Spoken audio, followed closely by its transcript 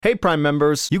Hey, Prime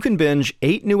members, you can binge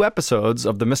 8 new episodes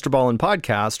of the Mr. Ballin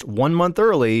podcast 1 month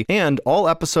early and all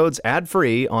episodes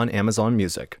ad-free on Amazon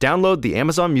Music. Download the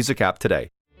Amazon Music app today.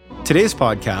 Today's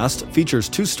podcast features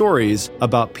 2 stories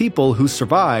about people who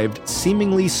survived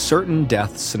seemingly certain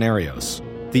death scenarios.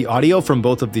 The audio from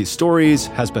both of these stories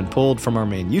has been pulled from our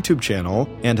main YouTube channel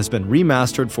and has been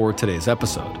remastered for today's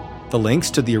episode. The links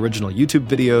to the original YouTube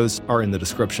videos are in the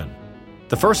description.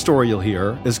 The first story you'll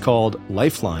hear is called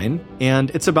Lifeline,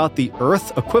 and it's about the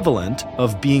Earth equivalent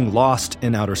of being lost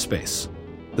in outer space.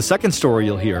 The second story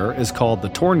you'll hear is called The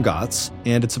Torngots,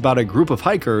 and it's about a group of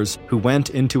hikers who went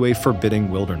into a forbidding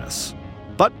wilderness.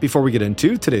 But before we get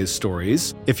into today's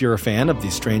stories, if you're a fan of the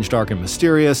strange, dark, and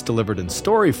mysterious delivered in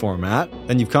story format,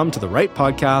 then you've come to the right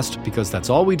podcast because that's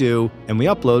all we do, and we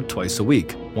upload twice a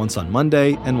week, once on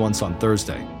Monday and once on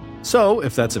Thursday. So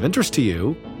if that's of interest to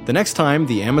you, the next time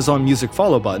the Amazon Music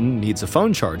follow button needs a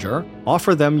phone charger,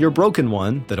 offer them your broken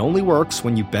one that only works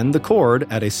when you bend the cord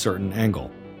at a certain angle.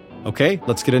 Okay,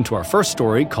 let's get into our first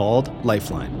story called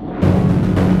Lifeline.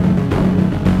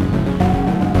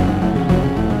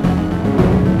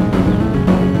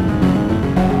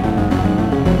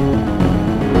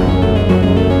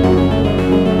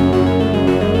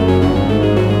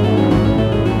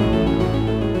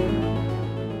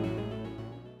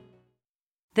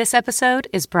 This episode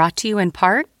is brought to you in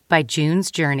part by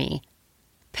June's Journey.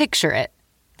 Picture it,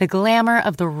 the glamour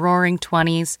of the roaring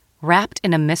 20s wrapped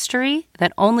in a mystery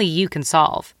that only you can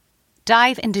solve.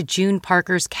 Dive into June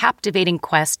Parker's captivating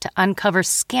quest to uncover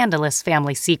scandalous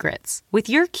family secrets. With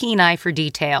your keen eye for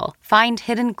detail, find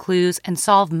hidden clues and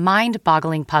solve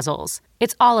mind-boggling puzzles.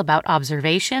 It's all about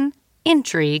observation,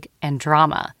 intrigue, and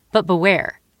drama. But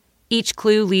beware. Each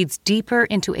clue leads deeper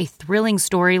into a thrilling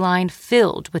storyline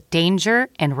filled with danger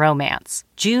and romance.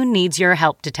 June needs your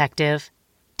help, detective.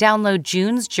 Download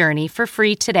June's Journey for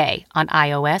free today on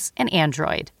iOS and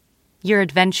Android. Your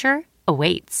adventure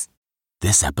awaits.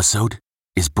 This episode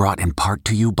is brought in part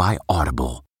to you by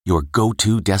Audible, your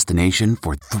go-to destination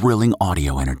for thrilling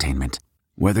audio entertainment.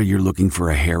 Whether you're looking for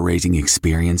a hair-raising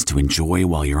experience to enjoy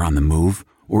while you're on the move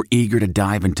or eager to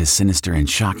dive into sinister and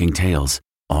shocking tales,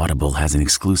 Audible has an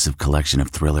exclusive collection of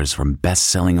thrillers from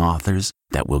best-selling authors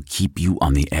that will keep you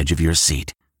on the edge of your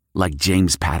seat. Like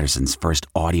James Patterson's first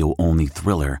audio-only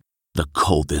thriller, The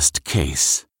Coldest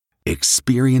Case.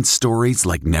 Experience stories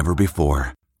like never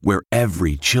before, where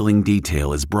every chilling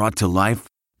detail is brought to life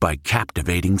by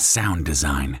captivating sound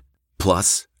design.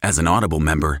 Plus, as an Audible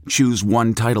member, choose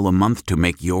one title a month to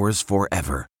make yours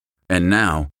forever. And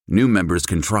now, new members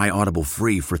can try Audible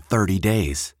free for 30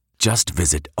 days. Just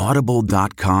visit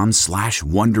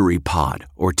audible.com/WonderyPod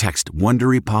or text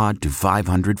WonderyPod to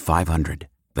 500-500.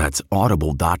 That's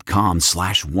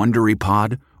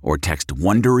audible.com/WonderyPod or text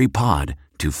WonderyPod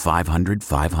to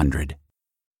 500-500.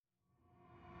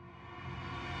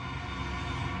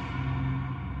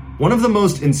 One of the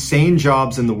most insane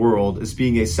jobs in the world is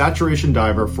being a saturation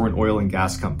diver for an oil and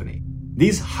gas company.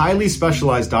 These highly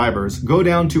specialized divers go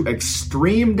down to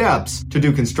extreme depths to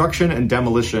do construction and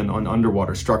demolition on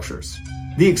underwater structures.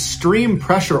 The extreme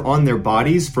pressure on their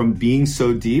bodies from being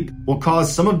so deep will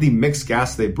cause some of the mixed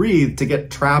gas they breathe to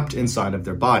get trapped inside of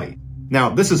their body. Now,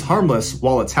 this is harmless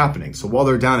while it's happening, so while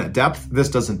they're down at depth, this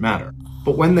doesn't matter.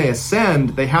 But when they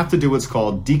ascend, they have to do what's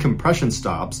called decompression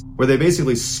stops, where they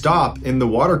basically stop in the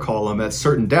water column at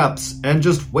certain depths and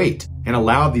just wait and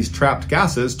allow these trapped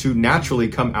gases to naturally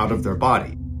come out of their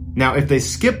body. Now, if they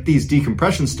skip these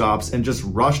decompression stops and just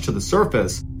rush to the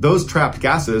surface, those trapped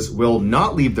gases will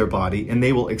not leave their body and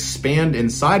they will expand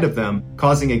inside of them,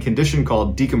 causing a condition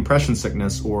called decompression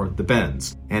sickness or the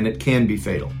bends, and it can be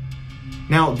fatal.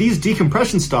 Now, these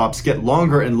decompression stops get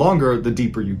longer and longer the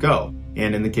deeper you go.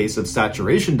 And in the case of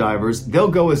saturation divers, they'll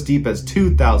go as deep as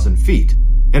 2,000 feet.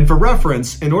 And for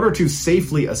reference, in order to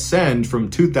safely ascend from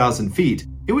 2,000 feet,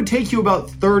 it would take you about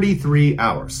 33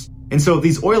 hours. And so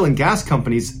these oil and gas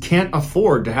companies can't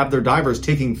afford to have their divers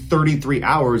taking 33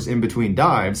 hours in between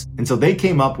dives, and so they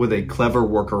came up with a clever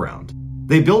workaround.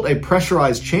 They built a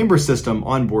pressurized chamber system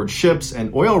on board ships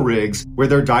and oil rigs where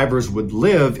their divers would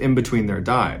live in between their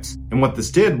dives. And what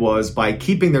this did was, by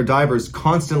keeping their divers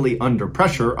constantly under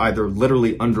pressure, either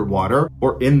literally underwater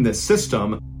or in this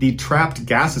system, the trapped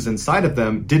gases inside of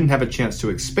them didn't have a chance to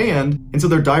expand, and so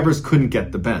their divers couldn't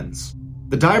get the bends.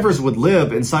 The divers would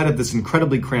live inside of this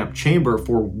incredibly cramped chamber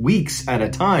for weeks at a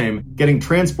time, getting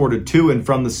transported to and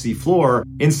from the seafloor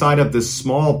inside of this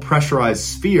small pressurized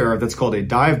sphere that's called a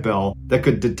dive bell that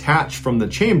could detach from the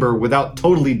chamber without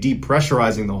totally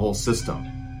depressurizing the whole system.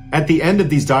 At the end of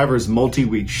these divers'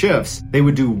 multi-week shifts, they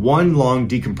would do one long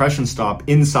decompression stop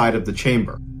inside of the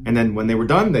chamber. and then when they were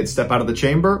done, they'd step out of the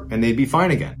chamber and they'd be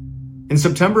fine again. In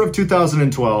September of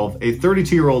 2012, a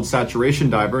 32-year-old saturation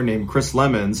diver named Chris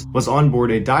Lemons was on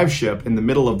board a dive ship in the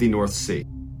middle of the North Sea.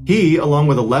 He, along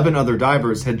with 11 other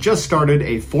divers, had just started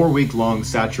a 4-week-long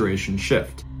saturation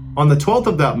shift. On the 12th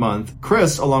of that month,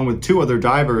 Chris, along with 2 other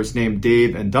divers named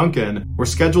Dave and Duncan, were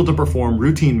scheduled to perform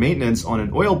routine maintenance on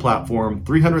an oil platform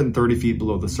 330 feet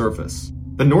below the surface.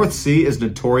 The North Sea is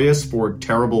notorious for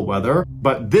terrible weather,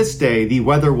 but this day the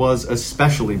weather was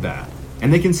especially bad,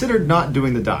 and they considered not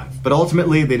doing the dive, but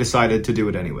ultimately they decided to do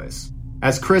it anyways.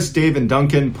 As Chris, Dave, and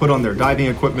Duncan put on their diving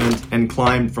equipment and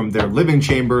climbed from their living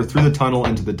chamber through the tunnel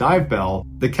into the dive bell,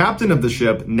 the captain of the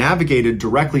ship navigated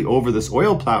directly over this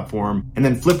oil platform and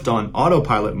then flipped on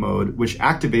autopilot mode, which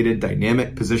activated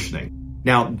dynamic positioning.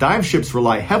 Now, dive ships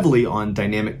rely heavily on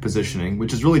dynamic positioning,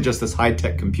 which is really just this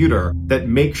high-tech computer that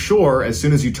makes sure, as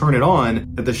soon as you turn it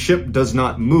on, that the ship does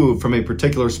not move from a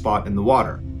particular spot in the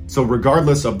water. So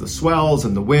regardless of the swells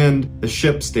and the wind, the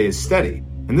ship stays steady.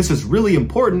 And this is really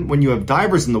important when you have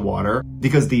divers in the water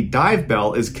because the dive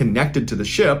bell is connected to the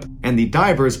ship and the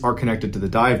divers are connected to the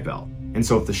dive bell. And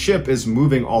so if the ship is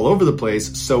moving all over the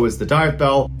place, so is the dive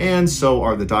bell, and so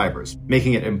are the divers,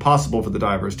 making it impossible for the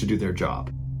divers to do their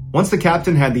job. Once the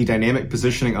captain had the dynamic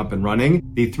positioning up and running,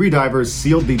 the 3 divers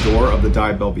sealed the door of the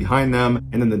dive bell behind them,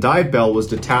 and then the dive bell was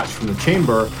detached from the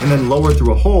chamber and then lowered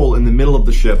through a hole in the middle of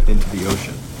the ship into the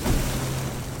ocean.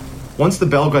 Once the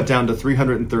bell got down to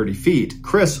 330 feet,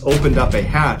 Chris opened up a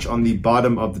hatch on the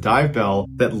bottom of the dive bell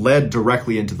that led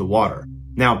directly into the water.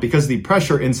 Now, because the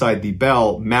pressure inside the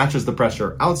bell matches the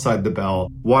pressure outside the bell,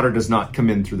 water does not come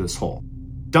in through this hole.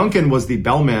 Duncan was the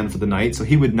bellman for the night, so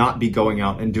he would not be going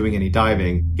out and doing any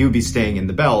diving. He would be staying in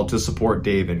the bell to support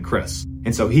Dave and Chris.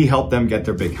 And so he helped them get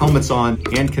their big helmets on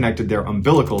and connected their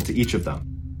umbilical to each of them.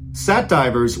 Sat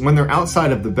divers, when they're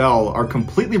outside of the bell, are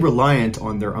completely reliant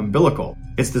on their umbilical.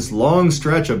 It's this long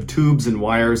stretch of tubes and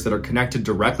wires that are connected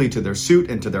directly to their suit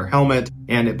and to their helmet,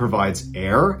 and it provides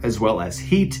air as well as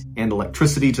heat and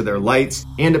electricity to their lights,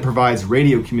 and it provides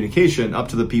radio communication up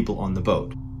to the people on the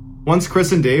boat. Once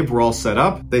Chris and Dave were all set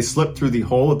up, they slipped through the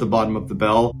hole at the bottom of the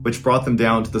bell, which brought them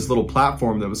down to this little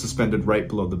platform that was suspended right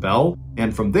below the bell,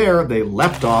 and from there they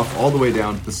leapt off all the way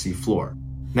down to the sea floor.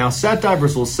 Now, sat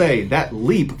divers will say that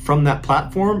leap from that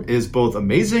platform is both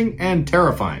amazing and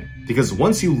terrifying, because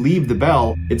once you leave the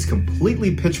bell, it's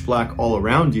completely pitch black all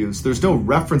around you, so there's no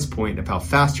reference point of how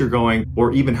fast you're going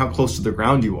or even how close to the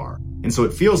ground you are. And so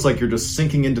it feels like you're just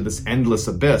sinking into this endless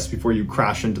abyss before you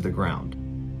crash into the ground.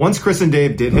 Once Chris and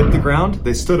Dave did hit the ground,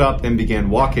 they stood up and began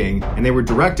walking, and they were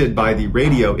directed by the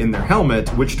radio in their helmet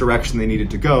which direction they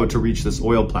needed to go to reach this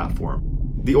oil platform.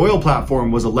 The oil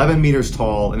platform was 11 meters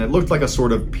tall, and it looked like a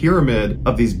sort of pyramid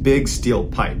of these big steel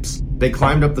pipes. They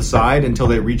climbed up the side until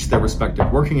they reached their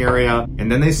respective working area,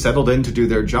 and then they settled in to do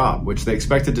their job, which they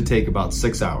expected to take about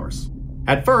 6 hours.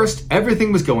 At first,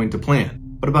 everything was going to plan,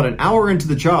 but about an hour into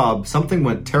the job, something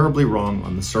went terribly wrong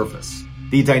on the surface.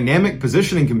 The dynamic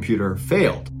positioning computer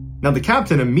failed. Now, the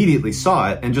captain immediately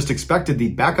saw it and just expected the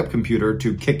backup computer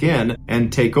to kick in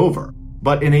and take over.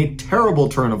 But in a terrible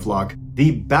turn of luck,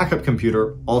 the backup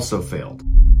computer also failed.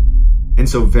 And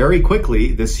so very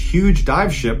quickly, this huge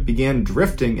dive ship began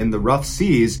drifting in the rough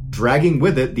seas, dragging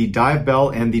with it the dive bell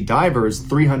and the divers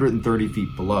 330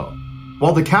 feet below.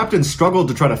 While the captain struggled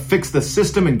to try to fix the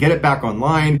system and get it back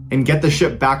online and get the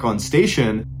ship back on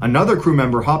station, another crew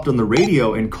member hopped on the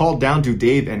radio and called down to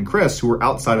Dave and Chris, who were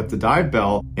outside of the dive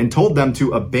bell, and told them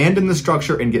to abandon the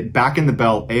structure and get back in the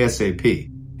bell ASAP.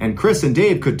 And Chris and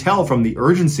Dave could tell from the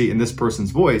urgency in this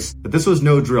person's voice that this was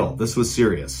no drill, this was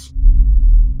serious.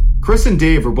 Chris and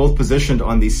Dave were both positioned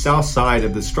on the south side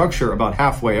of the structure about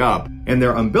halfway up, and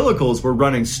their umbilicals were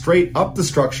running straight up the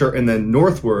structure and then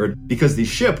northward because the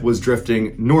ship was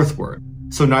drifting northward.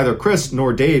 So neither Chris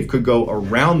nor Dave could go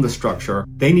around the structure,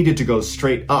 they needed to go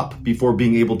straight up before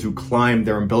being able to climb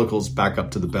their umbilicals back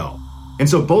up to the bell. And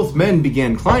so both men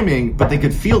began climbing, but they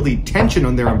could feel the tension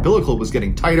on their umbilical was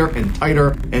getting tighter and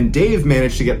tighter, and Dave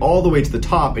managed to get all the way to the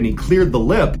top, and he cleared the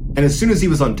lip, and as soon as he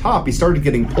was on top, he started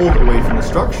getting pulled away from the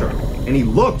structure. And he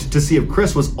looked to see if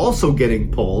Chris was also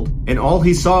getting pulled, and all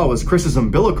he saw was Chris's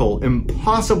umbilical,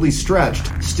 impossibly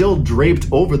stretched, still draped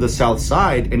over the south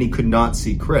side, and he could not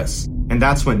see Chris. And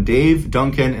that's when Dave,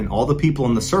 Duncan, and all the people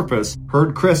on the surface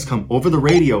heard Chris come over the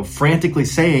radio frantically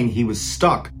saying he was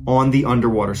stuck on the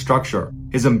underwater structure.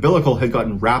 His umbilical had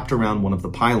gotten wrapped around one of the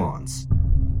pylons.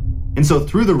 And so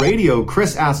through the radio,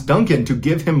 Chris asked Duncan to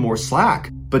give him more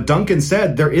slack. But Duncan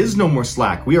said, "There is no more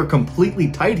slack. We are completely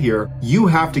tight here. You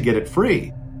have to get it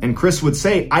free." And Chris would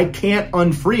say, "I can't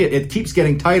unfree it. It keeps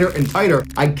getting tighter and tighter.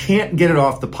 I can't get it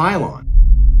off the pylon."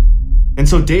 And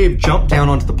so Dave jumped down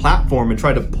onto the platform and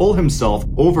tried to pull himself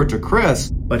over to Chris,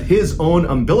 but his own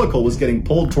umbilical was getting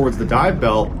pulled towards the dive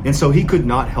bell, and so he could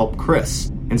not help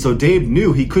Chris. And so Dave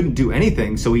knew he couldn't do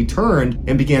anything, so he turned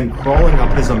and began crawling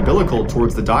up his umbilical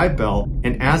towards the dive bell,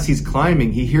 and as he's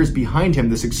climbing, he hears behind him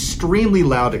this extremely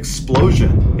loud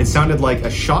explosion. It sounded like a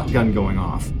shotgun going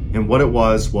off, and what it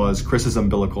was Chris's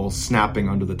umbilical snapping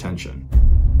under the tension.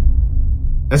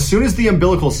 As soon as the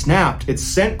umbilical snapped, it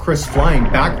sent Chris flying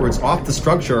backwards off the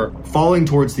structure, falling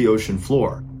towards the ocean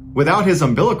floor. Without his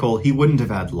umbilical, he wouldn't have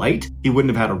had light, he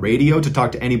wouldn't have had a radio to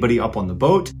talk to anybody up on the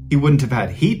boat, he wouldn't have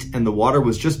had heat, and the water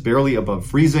was just barely above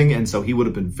freezing, and so he would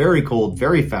have been very cold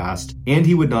very fast, and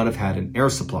he would not have had an air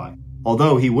supply.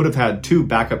 Although he would have had 2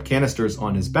 backup canisters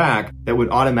on his back that would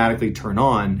automatically turn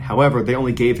on, however, they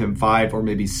only gave him 5 or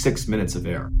maybe 6 minutes of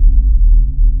air.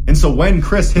 And so when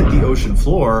Chris hit the ocean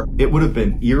floor, it would have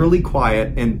been eerily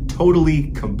quiet and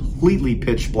completely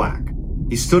pitch black.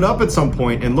 He stood up at some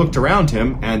point and looked around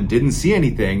him and didn't see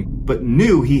anything, but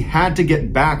knew he had to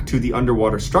get back to the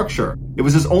underwater structure. It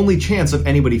was his only chance of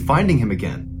anybody finding him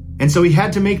again. And so he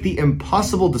had to make the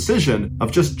impossible decision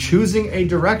of just choosing a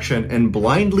direction and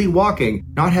blindly walking,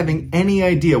 not having any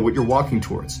idea what you're walking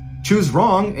towards. Choose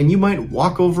wrong and you might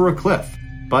walk over a cliff.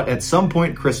 But at some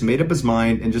point, Chris made up his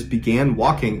mind and just began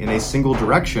walking in a single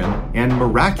direction, and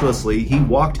miraculously, he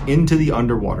walked into the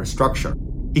underwater structure.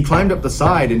 He climbed up the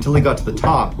side until he got to the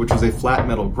top, which was a flat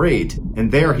metal grate, and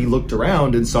there he looked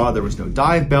around and saw there was no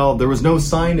dive bell, there was no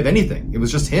sign of anything. It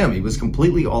was just him. He was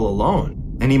completely all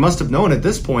alone. And he must have known at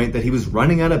this point that he was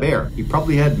running out of air. He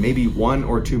probably had maybe 1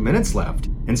 or 2 minutes left.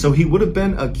 And so he would have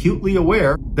been acutely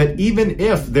aware that even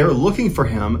if they're looking for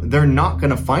him, they're not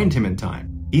going to find him in time.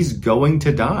 He's going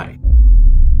to die.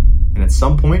 And at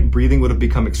some point, breathing would have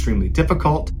become extremely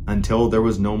difficult until there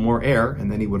was no more air,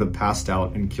 and then he would have passed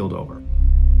out and keeled over.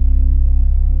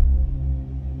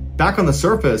 Back on the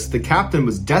surface, the captain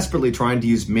was desperately trying to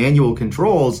use manual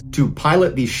controls to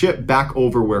pilot the ship back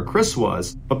over where Chris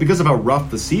was, but because of how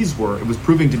rough the seas were, it was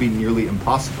proving to be nearly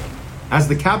impossible. As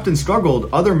the captain struggled,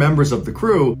 other members of the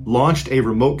crew launched a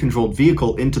remote-controlled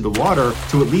vehicle into the water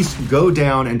to at least go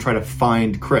down and try to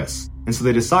find Chris. And so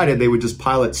they decided they would just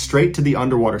pilot straight to the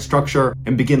underwater structure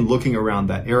and begin looking around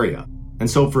that area. And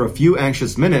so for a few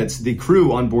anxious minutes, the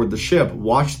crew on board the ship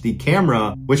watched the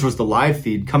camera, which was the live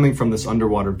feed coming from this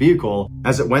underwater vehicle,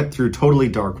 as it went through totally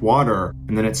dark water.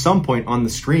 And then at some point on the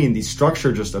screen, the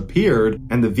structure just appeared,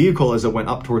 and the vehicle, as it went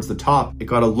up towards the top, it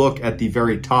got a look at the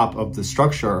very top of the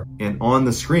structure. And on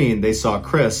the screen, they saw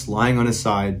Chris lying on his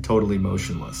side, totally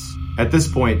motionless. At this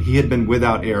point, he had been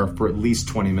without air for at least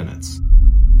 20 minutes.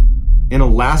 In a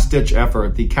last-ditch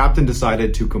effort, the captain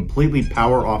decided to completely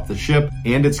power off the ship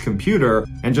and its computer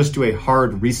and just do a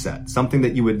hard reset, something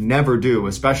that you would never do,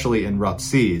 especially in rough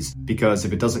seas, because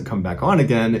if it doesn't come back on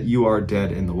again, you are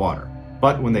dead in the water.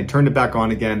 But when they turned it back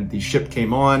on again, the ship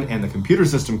came on and the computer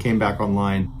system came back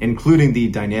online, including the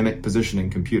dynamic positioning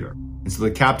computer. And so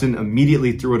the captain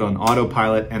immediately threw it on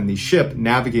autopilot and the ship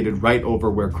navigated right over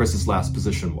where Chris's last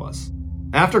position was.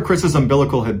 After Chris's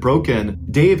umbilical had broken,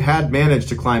 Dave had managed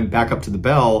to climb back up to the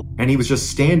bell, and he was just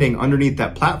standing underneath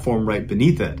that platform right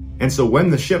beneath it. And so when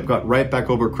the ship got right back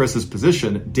over Chris's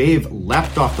position, Dave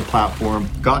leapt off the platform,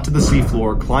 got to the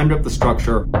seafloor, climbed up the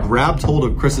structure, grabbed hold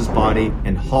of Chris's body,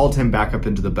 and hauled him back up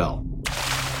into the bell.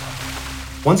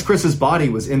 Once Chris's body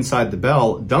was inside the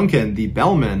bell, Duncan, the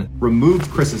bellman,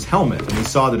 removed Chris's helmet, and he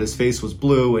saw that his face was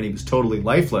blue and he was totally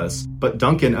lifeless, but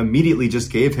Duncan immediately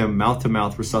just gave him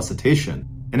mouth-to-mouth resuscitation.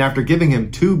 And after giving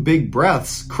him 2 big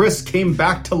breaths, Chris came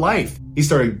back to life. He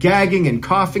started gagging and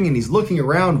coughing, and he's looking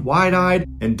around wide-eyed,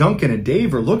 and Duncan and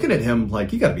Dave are looking at him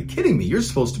like, you gotta be kidding me, you're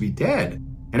supposed to be dead.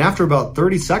 And after about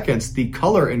 30 seconds, the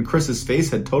color in Chris's face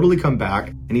had totally come back,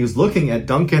 and he was looking at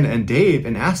Duncan and Dave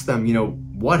and asked them,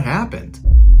 what happened?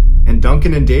 And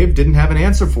Duncan and Dave didn't have an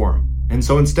answer for him. And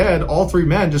so instead, all 3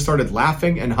 men just started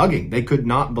laughing and hugging. They could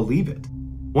not believe it.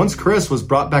 Once Chris was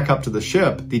brought back up to the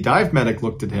ship, the dive medic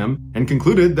looked at him and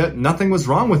concluded that nothing was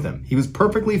wrong with him. He was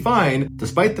perfectly fine,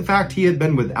 despite the fact he had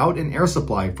been without an air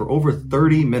supply for over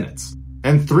 30 minutes.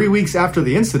 And 3 weeks after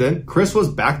the incident, Chris was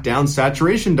back down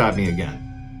saturation diving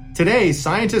again. Today,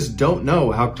 scientists don't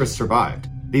know how Chris survived.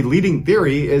 The leading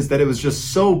theory is that it was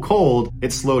just so cold,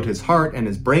 it slowed his heart and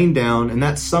his brain down, and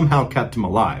that somehow kept him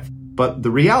alive. But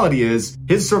the reality is,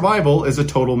 his survival is a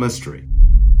total mystery.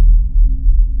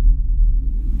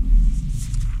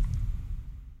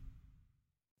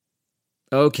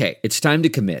 Okay, it's time to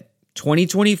commit.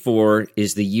 2024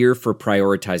 is the year for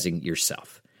prioritizing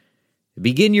yourself.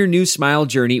 Begin your new smile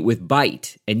journey with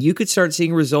Byte, and you could start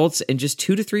seeing results in just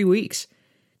 2 to 3 weeks.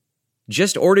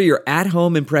 Just order your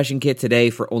at-home impression kit today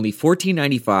for only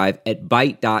 $14.95 at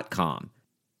Byte.com.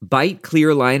 Byte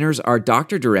clear liners are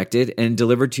doctor-directed and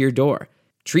delivered to your door.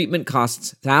 Treatment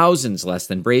costs thousands less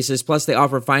than braces, plus they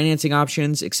offer financing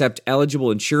options, accept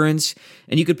eligible insurance,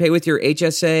 and you could pay with your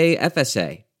HSA,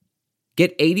 FSA.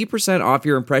 Get 80% off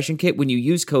your impression kit when you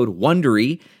use code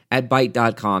WONDERY at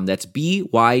Byte.com. That's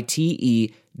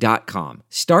BYTE.com.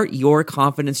 Start your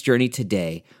confidence journey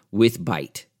today with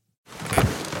Byte.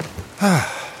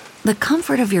 The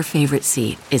comfort of your favorite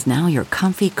seat is now your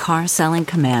comfy car-selling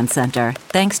command center,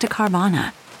 thanks to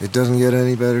Carvana. It doesn't get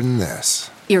any better than this.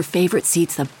 Your favorite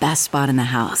seat's the best spot in the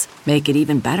house. Make it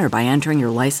even better by entering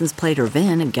your license plate or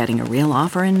VIN and getting a real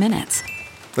offer in minutes.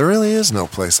 There really is no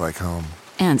place like home.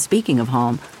 And speaking of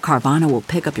home, Carvana will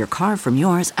pick up your car from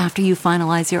yours after you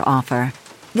finalize your offer.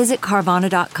 Visit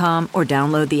Carvana.com or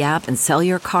download the app and sell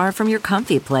your car from your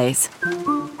comfy place.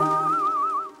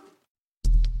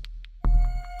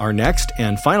 Our next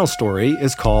and final story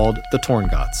is called The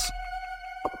Torngots.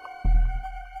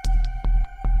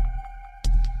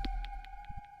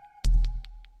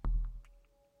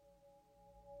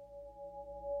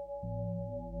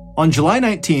 On July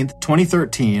 19th,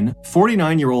 2013,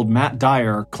 49-year-old Matt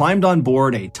Dyer climbed on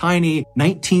board a tiny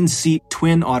 19-seat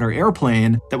Twin Otter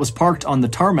airplane that was parked on the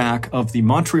tarmac of the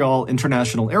Montreal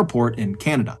International Airport in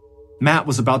Canada. Matt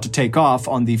was about to take off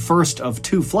on the first of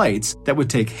 2 flights that would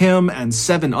take him and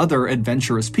 7 other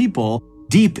adventurous people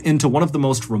deep into one of the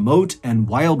most remote and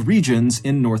wild regions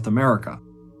in North America.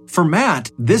 For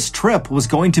Matt, this trip was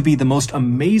going to be the most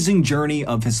amazing journey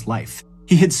of his life.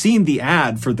 He had seen the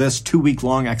ad for this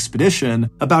 2-week-long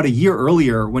expedition about a year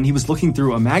earlier when he was looking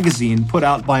through a magazine put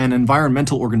out by an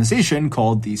environmental organization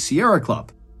called the Sierra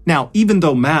Club. Now, even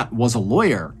though Matt was a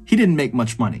lawyer, he didn't make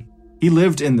much money. He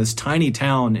lived in this tiny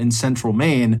town in central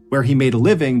Maine where he made a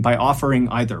living by offering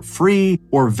either free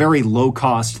or very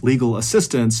low-cost legal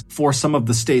assistance for some of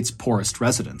the state's poorest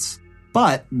residents.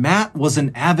 But Matt was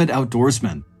an avid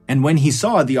outdoorsman, and when he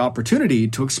saw the opportunity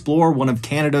to explore one of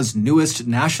Canada's newest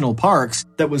national parks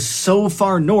that was so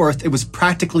far north it was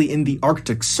practically in the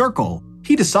Arctic Circle,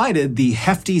 he decided the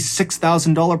hefty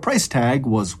 $6,000 price tag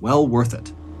was well worth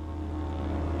it.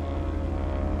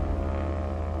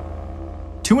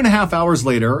 2.5 hours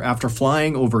later, after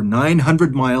flying over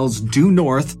 900 miles due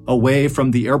north away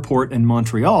from the airport in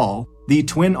Montreal, the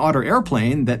Twin Otter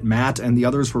airplane that Matt and the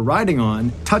others were riding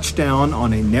on touched down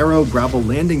on a narrow gravel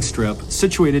landing strip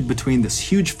situated between this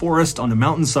huge forest on a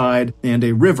mountainside and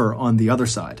a river on the other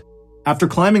side. After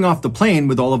climbing off the plane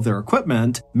with all of their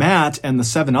equipment, Matt and the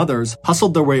 7 others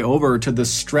hustled their way over to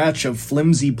this stretch of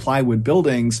flimsy plywood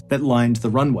buildings that lined the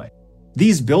runway.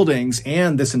 These buildings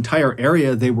and this entire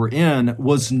area they were in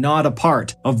was not a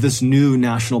part of this new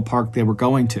national park they were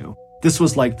going to. This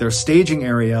was like their staging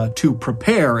area to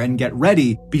prepare and get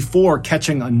ready before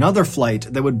catching another flight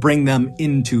that would bring them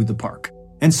into the park.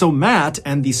 And so Matt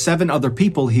and the 7 other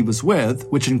people he was with,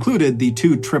 which included the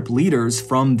 2 trip leaders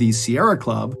from the Sierra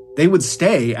Club, they would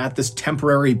stay at this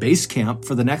temporary base camp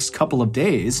for the next couple of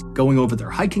days, going over their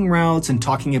hiking routes and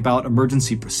talking about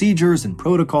emergency procedures and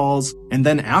protocols. And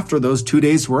then after those 2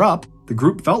 days were up, the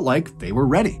group felt like they were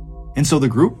ready. And so the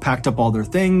group packed up all their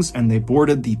things and they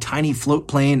boarded the tiny float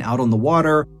plane out on the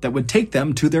water that would take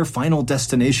them to their final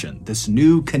destination, this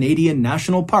new Canadian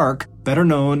national park, better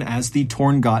known as the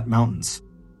Torngot Mountains.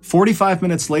 45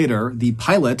 minutes later, the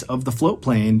pilot of the float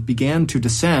plane began to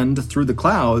descend through the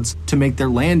clouds to make their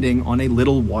landing on a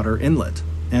little water inlet.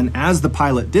 And as the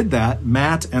pilot did that,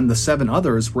 Matt and the 7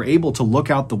 others were able to look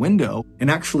out the window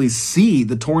and actually see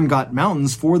the Torngot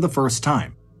Mountains for the first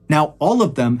time. Now, all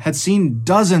of them had seen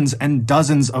dozens and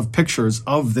dozens of pictures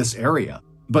of this area,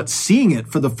 but seeing it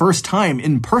for the first time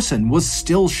in person was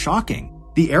still shocking.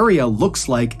 The area looks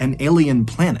like an alien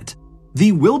planet.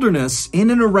 The wilderness in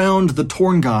and around the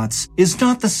Torngots is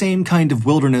not the same kind of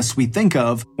wilderness we think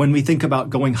of when we think about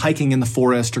going hiking in the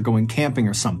forest or going camping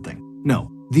or something.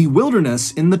 No, the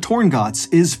wilderness in the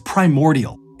Torngots is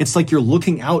primordial. It's like you're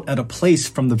looking out at a place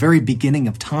from the very beginning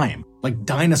of time, like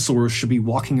dinosaurs should be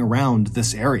walking around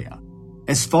this area.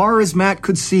 As far as Matt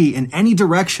could see, in any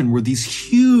direction were these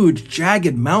huge,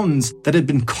 jagged mountains that had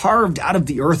been carved out of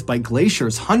the earth by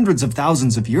glaciers hundreds of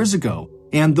thousands of years ago.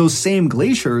 And those same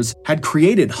glaciers had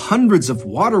created hundreds of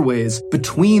waterways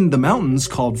between the mountains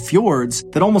called fjords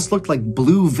that almost looked like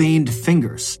blue-veined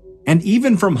fingers. And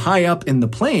even from high up in the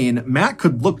plane, Matt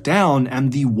could look down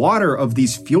and the water of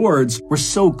these fjords were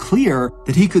so clear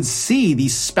that he could see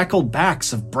these speckled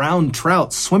backs of brown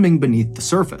trout swimming beneath the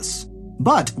surface.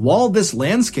 But while this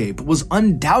landscape was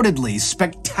undoubtedly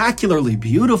spectacularly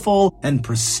beautiful and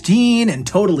pristine and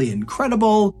totally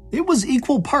incredible, it was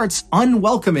equal parts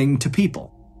unwelcoming to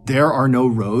people. There are no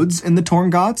roads in the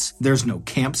Torngots, there's no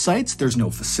campsites, there's no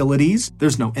facilities,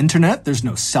 there's no internet, there's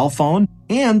no cell phone,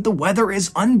 and the weather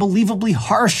is unbelievably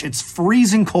harsh. It's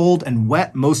freezing cold and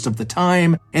wet most of the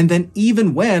time, and then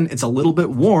even when it's a little bit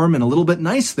warm and a little bit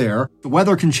nice there, the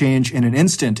weather can change in an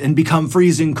instant and become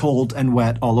freezing cold and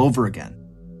wet all over again.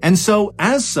 And so,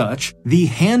 as such, the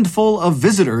handful of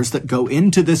visitors that go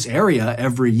into this area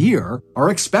every year are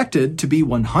expected to be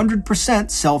 100%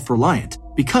 self-reliant,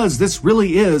 because this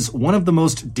really is one of the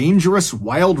most dangerous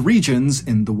wild regions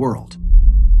in the world.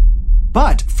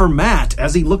 But for Matt,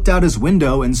 as he looked out his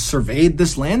window and surveyed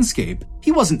this landscape,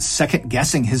 he wasn't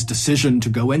second-guessing his decision to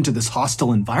go into this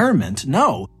hostile environment,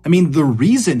 no. I mean, the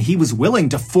reason he was willing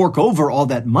to fork over all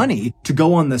that money to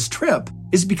go on this trip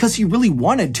is because he really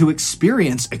wanted to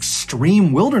experience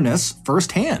extreme wilderness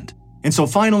firsthand. And so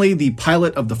finally, the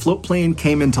pilot of the float plane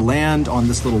came into land on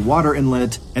this little water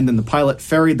inlet, and then the pilot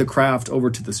ferried the craft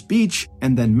over to this beach,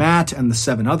 and then Matt and the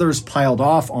 7 others piled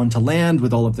off onto land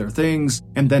with all of their things,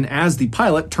 and then as the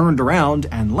pilot turned around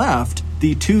and left,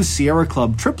 the 2 Sierra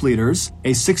Club trip leaders,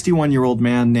 a 61-year-old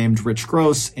man named Rich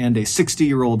Gross and a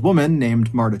 60-year-old woman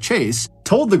named Marta Chase,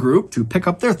 told the group to pick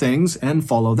up their things and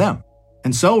follow them.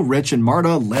 And so Rich and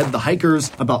Marta led the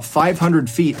hikers about 500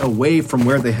 feet away from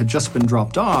where they had just been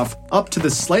dropped off, up to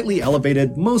this slightly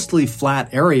elevated, mostly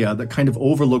flat area that kind of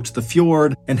overlooked the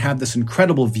fjord and had this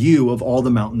incredible view of all the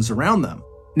mountains around them.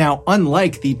 Now,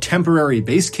 unlike the temporary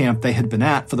base camp they had been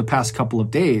at for the past couple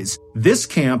of days, this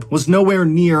camp was nowhere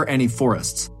near any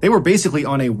forests. They were basically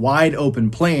on a wide open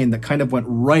plain that kind of went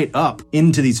right up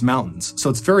into these mountains,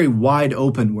 so it's very wide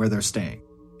open where they're staying.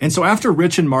 And so after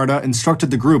Rich and Marta instructed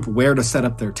the group where to set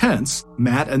up their tents,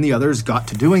 Matt and the others got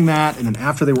to doing that, and then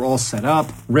after they were all set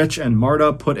up, Rich and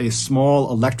Marta put a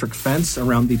small electric fence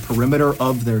around the perimeter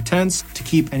of their tents to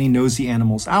keep any nosy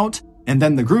animals out, and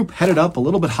then the group headed up a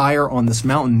little bit higher on this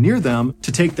mountain near them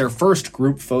to take their first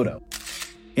group photo.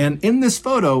 And in this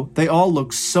photo, they all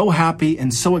looked so happy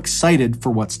and so excited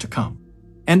for what's to come.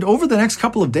 And over the next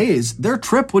couple of days, their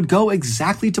trip would go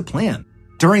exactly to plan.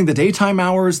 During the daytime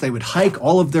hours, they would hike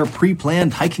all of their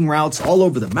pre-planned hiking routes all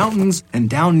over the mountains and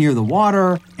down near the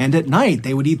water, and at night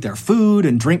they would eat their food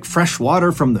and drink fresh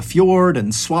water from the fjord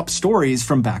and swap stories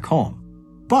from back home.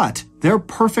 But their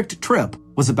perfect trip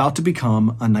was about to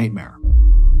become a nightmare.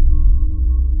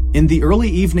 In the early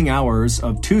evening hours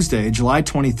of Tuesday, July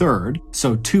 23rd,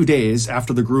 so 2 days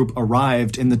after the group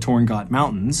arrived in the Torngot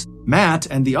Mountains, Matt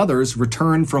and the others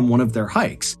returned from one of their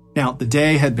hikes. Now, the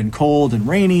day had been cold and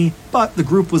rainy, but the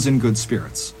group was in good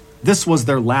spirits. This was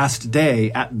their last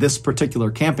day at this particular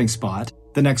camping spot.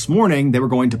 The next morning, they were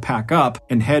going to pack up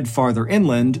and head farther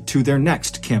inland to their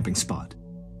next camping spot.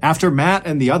 After Matt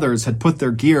and the others had put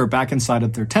their gear back inside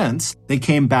of their tents, they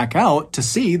came back out to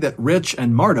see that Rich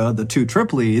and Marta, the 2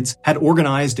 trip leads, had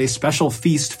organized a special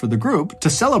feast for the group to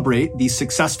celebrate the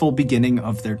successful beginning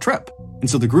of their trip. And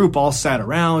so the group all sat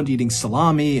around eating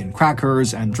salami and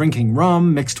crackers and drinking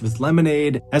rum mixed with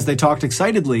lemonade as they talked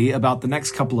excitedly about the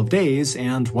next couple of days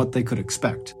and what they could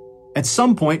expect. At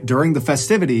some point during the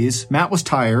festivities, Matt was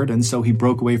tired, and so he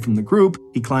broke away from the group.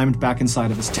 He climbed back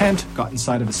inside of his tent, got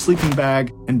inside of his sleeping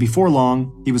bag, and before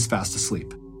long, he was fast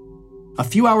asleep. A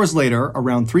few hours later,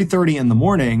 around 3:30 in the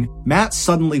morning, Matt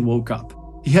suddenly woke up.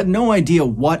 He had no idea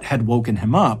what had woken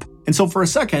him up, and so for a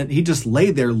second, he just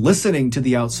lay there listening to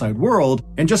the outside world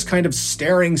and just kind of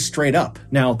staring straight up.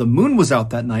 Now, the moon was out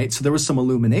that night, so there was some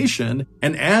illumination,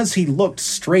 and as he looked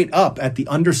straight up at the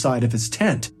underside of his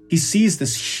tent, he sees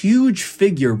this huge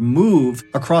figure move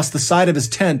across the side of his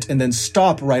tent and then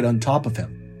stop right on top of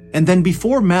him. And then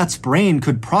before Matt's brain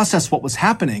could process what was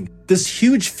happening, this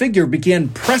huge figure began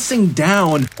pressing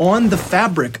down on the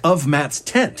fabric of Matt's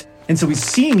tent. And so he's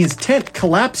seeing his tent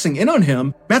collapsing in on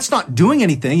him. Matt's not doing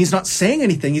anything. He's not saying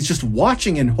anything. He's just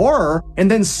watching in horror.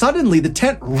 And then suddenly the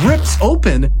tent rips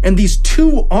open and these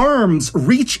 2 arms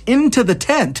reach into the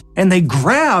tent and they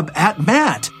grab at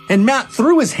Matt. And Matt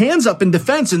threw his hands up in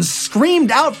defense and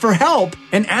screamed out for help.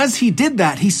 And as he did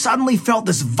that, he suddenly felt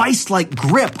this vice-like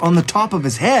grip on the top of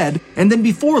his head. And then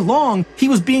before long, he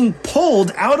was being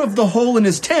pulled out of the hole in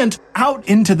his tent out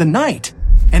into the night.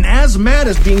 And as Matt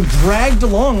is being dragged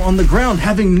along on the ground,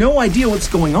 having no idea what's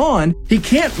going on, he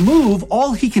can't move.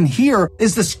 All he can hear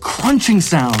is this crunching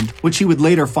sound, which he would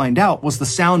later find out was the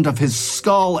sound of his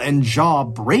skull and jaw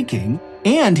breaking.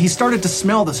 And he started to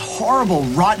smell this horrible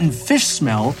rotten fish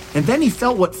smell, and then he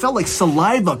felt what felt like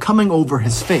saliva coming over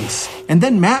his face. And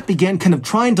then Matt began kind of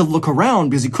trying to look around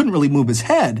because he couldn't really move his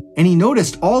head, and he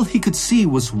noticed all he could see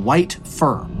was white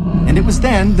fur. And it was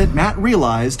then that Matt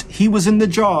realized he was in the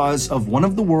jaws of one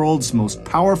of the world's most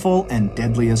powerful and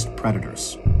deadliest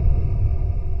predators.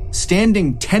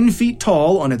 Standing 10 feet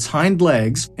tall on its hind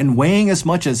legs and weighing as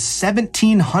much as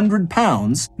 1,700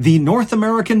 pounds, the North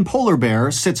American polar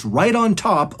bear sits right on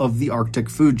top of the Arctic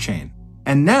food chain.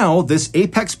 And now this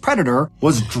apex predator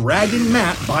was dragging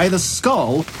Matt by the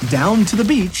skull down to the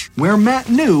beach where Matt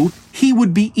knew he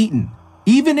would be eaten,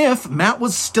 even if Matt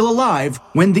was still alive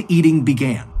when the eating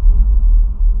began.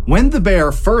 When the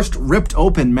bear first ripped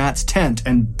open Matt's tent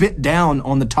and bit down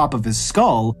on the top of his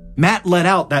skull, Matt let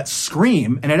out that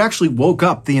scream, and it actually woke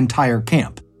up the entire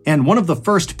camp. And one of the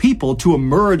first people to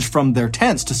emerge from their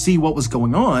tents to see what was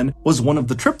going on was one of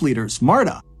the trip leaders,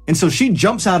 Marta. And so she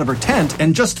jumps out of her tent,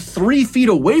 and just 3 feet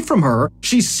away from her,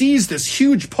 she sees this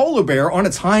huge polar bear on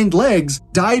its hind legs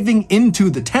diving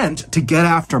into the tent to get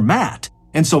after Matt.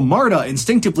 And so Marta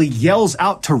instinctively yells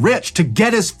out to Rich to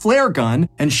get his flare gun,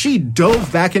 and she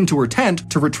dove back into her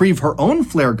tent to retrieve her own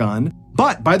flare gun.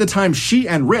 But by the time she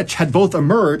and Rich had both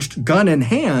emerged, gun in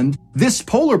hand, this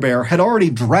polar bear had already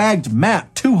dragged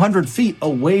Matt 200 feet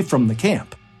away from the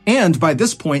camp. And by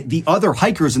this point, the other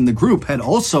hikers in the group had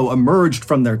also emerged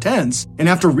from their tents, and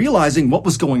after realizing what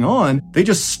was going on, they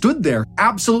just stood there,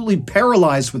 absolutely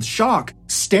paralyzed with shock,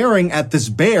 staring at this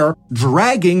bear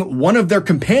dragging one of their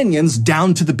companions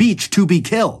down to the beach to be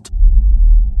killed.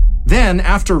 Then,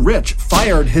 after Rich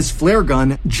fired his flare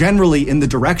gun generally in the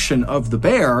direction of the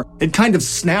bear, it kind of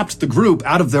snapped the group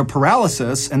out of their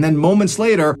paralysis, and then moments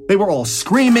later, they were all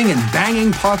screaming and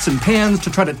banging pots and pans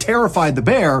to try to terrify the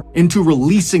bear into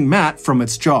releasing Matt from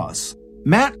its jaws.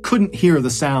 Matt couldn't hear the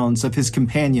sounds of his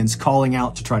companions calling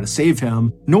out to try to save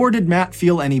him, nor did Matt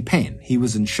feel any pain. He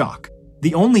was in shock.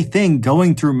 The only thing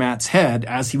going through Matt's head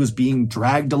as he was being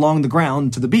dragged along the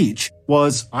ground to the beach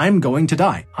was, I'm going to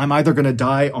die. I'm either going to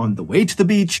die on the way to the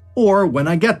beach, or when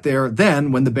I get there,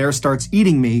 then when the bear starts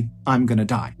eating me, I'm going to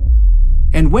die.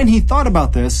 And when he thought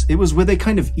about this, it was with a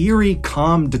kind of eerie,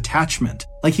 calm detachment.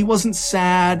 Like he wasn't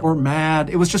sad or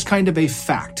mad, it was just kind of a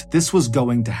fact. This was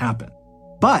going to happen.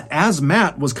 But as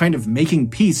Matt was kind of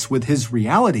making peace with his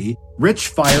reality, Rich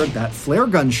fired that flare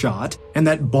gun shot, and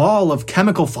that ball of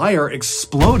chemical fire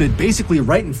exploded basically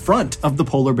right in front of the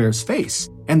polar bear's face.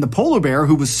 And the polar bear,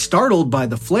 who was startled by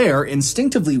the flare,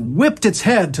 instinctively whipped its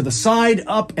head to the side,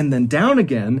 up, and then down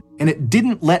again, and it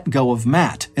didn't let go of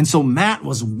Matt. And so Matt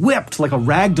was whipped like a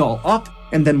ragdoll up,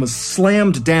 and then was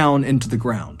slammed down into the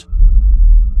ground.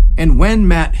 And when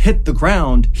Matt hit the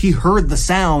ground, he heard the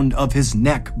sound of his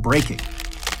neck breaking.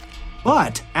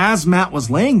 But as Matt was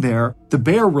laying there, the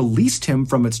bear released him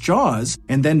from its jaws,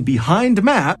 and then behind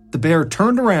Matt, the bear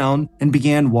turned around and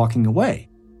began walking away.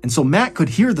 And so Matt could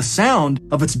hear the sound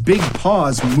of its big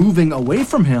paws moving away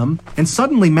from him, and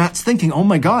suddenly Matt's thinking, oh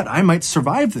my god, I might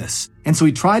survive this. And so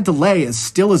he tried to lay as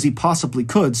still as he possibly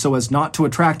could so as not to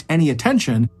attract any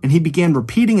attention, and he began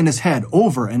repeating in his head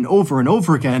over and over and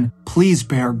over again, please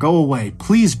bear, go away,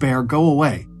 please bear, go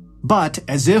away. But,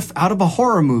 as if out of a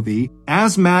horror movie,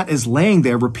 as Matt is laying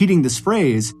there repeating this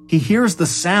phrase, he hears the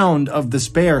sound of this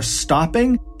bear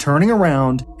stopping, turning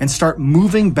around, and start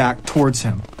moving back towards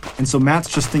him. And so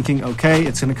Matt's just thinking, okay,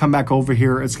 it's going to come back over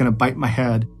here, it's going to bite my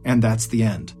head, and that's the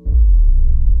end.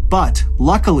 But,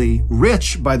 luckily,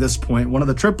 Rich, by this point, one of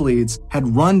the trip leads,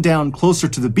 had run down closer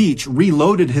to the beach,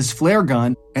 reloaded his flare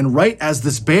gun, and right as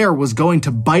this bear was going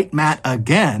to bite Matt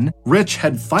again, Rich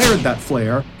had fired that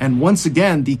flare, and once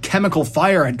again, the chemical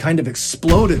fire had kind of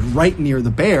exploded right near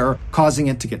the bear, causing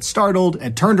it to get startled.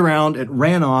 It turned around, it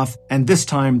ran off, and this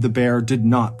time the bear did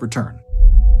not return.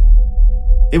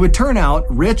 It would turn out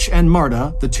Rich and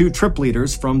Marta, the two trip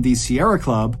leaders from the Sierra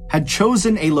Club, had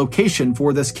chosen a location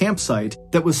for this campsite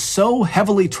that was so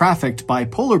heavily trafficked by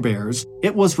polar bears,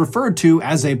 it was referred to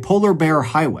as a polar bear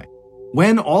highway.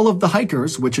 When all of the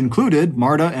hikers, which included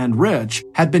Marta and Rich,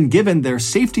 had been given their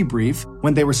safety brief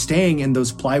when they were staying in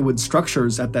those plywood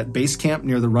structures at that base camp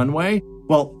near the runway,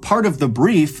 well, part of the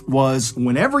brief was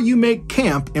whenever you make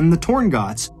camp in the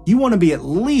Torngots, you want to be at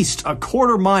least a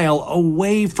quarter mile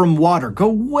away from water. Go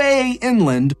way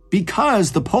inland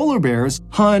because the polar bears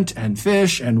hunt and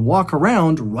fish and walk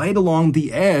around right along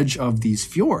the edge of these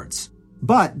fjords.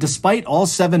 But despite all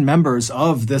 7 members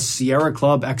of this Sierra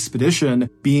Club expedition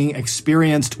being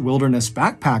experienced wilderness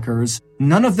backpackers,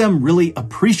 none of them really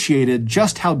appreciated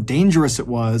just how dangerous it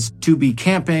was to be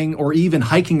camping or even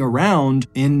hiking around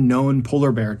in known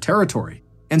polar bear territory.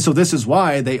 And so this is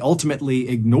why they ultimately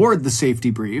ignored the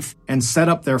safety brief and set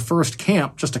up their first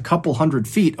camp just a couple hundred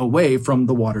feet away from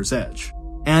the water's edge.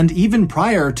 And even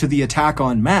prior to the attack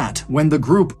on Matt, when the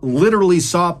group literally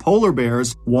saw polar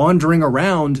bears wandering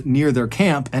around near their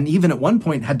camp and even at one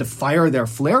point had to fire their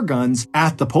flare guns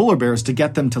at the polar bears to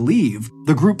get them to leave,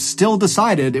 the group still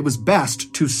decided it was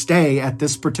best to stay at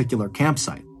this particular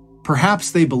campsite. Perhaps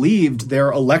they believed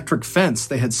their electric fence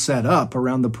they had set up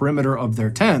around the perimeter of their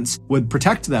tents would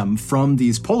protect them from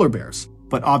these polar bears,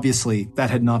 but obviously that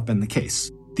had not been the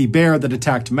case. The bear that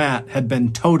attacked Matt had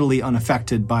been totally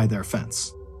unaffected by their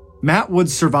fence. Matt would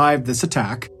survive this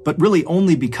attack, but really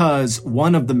only because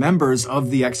one of the members of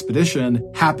the expedition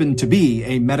happened to be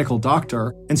a medical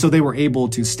doctor, and so they were able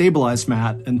to stabilize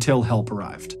Matt until help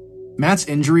arrived. Matt's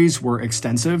injuries were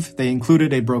extensive. They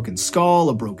included a broken skull,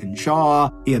 a broken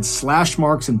jaw. He had slash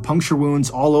marks and puncture wounds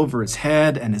all over his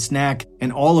head and his neck,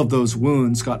 and all of those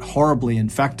wounds got horribly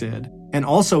infected. And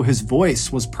also his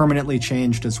voice was permanently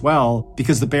changed as well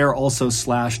because the bear also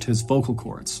slashed his vocal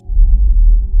cords.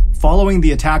 Following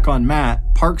the attack on Matt,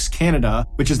 Parks Canada,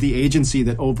 which is the agency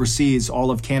that oversees all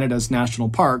of Canada's national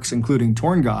parks, including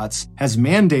Torngots, has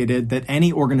mandated that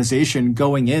any organization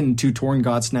going into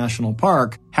Torngots National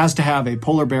Park has to have a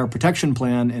polar bear protection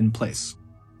plan in place.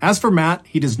 As for Matt,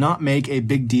 he does not make a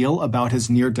big deal about his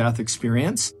near-death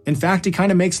experience. In fact, he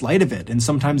kind of makes light of it and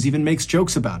sometimes even makes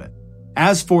jokes about it.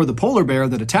 As for the polar bear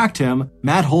that attacked him,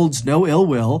 Matt holds no ill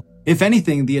will. If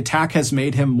anything, the attack has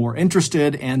made him more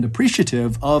interested and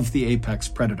appreciative of the apex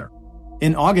predator.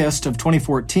 In August of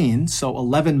 2014, so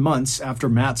 11 months after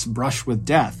Matt's brush with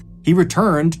death, he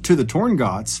returned to the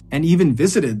Torngots and even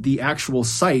visited the actual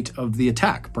site of the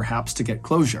attack, perhaps to get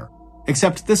closure.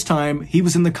 Except this time, he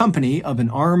was in the company of an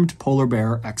armed polar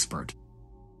bear expert.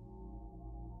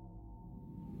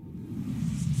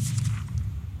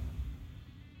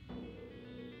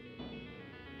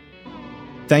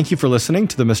 Thank you for listening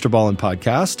to the Mr. Ballen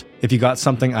podcast. If you got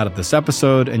something out of this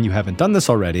episode and you haven't done this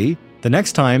already, the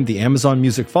next time the Amazon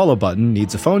Music follow button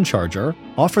needs a phone charger,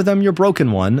 offer them your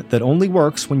broken one that only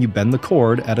works when you bend the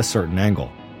cord at a certain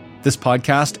angle. This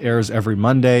podcast airs every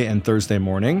Monday and Thursday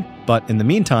morning, but in the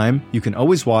meantime, you can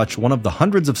always watch one of the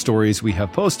hundreds of stories we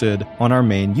have posted on our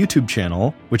main YouTube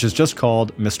channel, which is just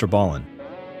called Mr. Ballen.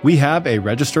 We have a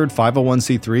registered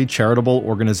 501c3 charitable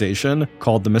organization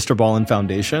called the Mr. Ballen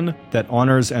Foundation that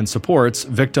honors and supports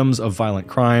victims of violent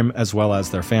crime as well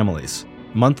as their families.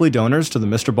 Monthly donors to the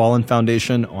Mr. Ballen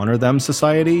Foundation Honor Them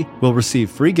Society will receive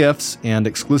free gifts and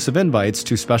exclusive invites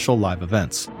to special live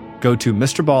events. Go to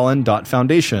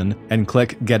mrballen.foundation and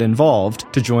click Get Involved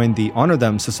to join the Honor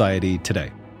Them Society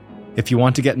today. If you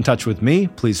want to get in touch with me,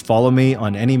 please follow me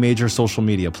on any major social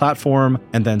media platform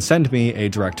and then send me a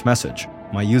direct message.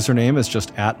 My username is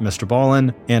just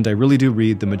 @MrBallen, and I really do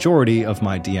read the majority of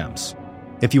my DMs.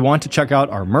 If you want to check out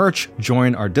our merch,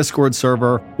 join our Discord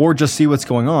server, or just see what's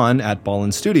going on at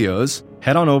Ballen Studios,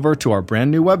 head on over to our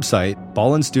brand new website,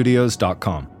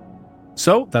 ballenstudios.com.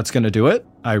 So that's going to do it.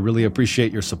 I really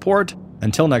appreciate your support.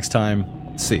 Until next time,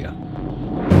 see ya.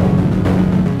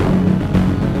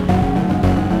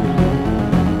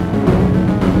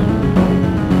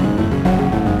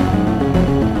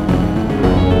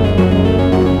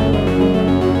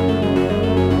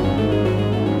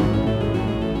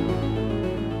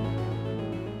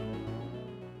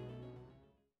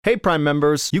 Hey Prime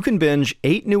members, you can binge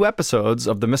 8 new episodes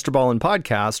of the Mr. Ballen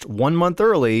podcast 1 month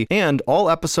early and all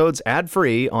episodes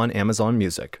ad-free on Amazon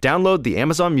Music. Download the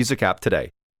Amazon Music app today.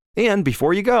 And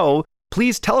before you go,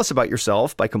 please tell us about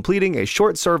yourself by completing a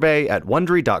short survey at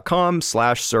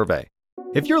Wondery.com/survey.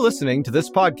 If you're listening to this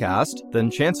podcast, then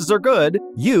chances are good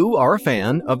you are a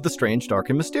fan of The Strange, Dark,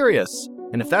 and Mysterious.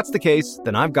 And if that's the case,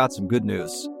 then I've got some good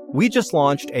news. We just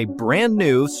launched a brand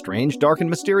new Strange, Dark, and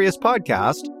Mysterious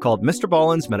podcast called Mr.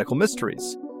 Ballen's Medical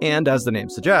Mysteries. And as the name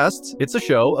suggests, it's a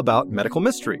show about medical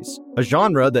mysteries, a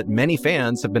genre that many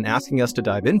fans have been asking us to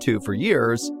dive into for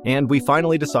years, and we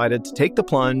finally decided to take the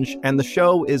plunge, and the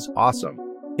show is awesome.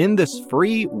 In this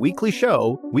free weekly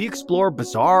show, we explore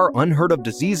bizarre, unheard of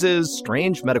diseases,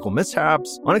 strange medical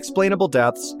mishaps, unexplainable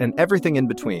deaths, and everything in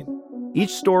between.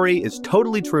 Each story is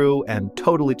totally true and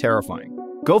totally terrifying.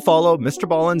 Go follow Mr.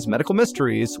 Ballen's Medical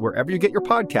Mysteries wherever you get your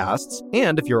podcasts,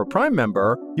 and if you're a Prime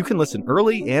member, you can listen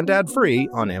early and ad-free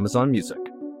on Amazon Music.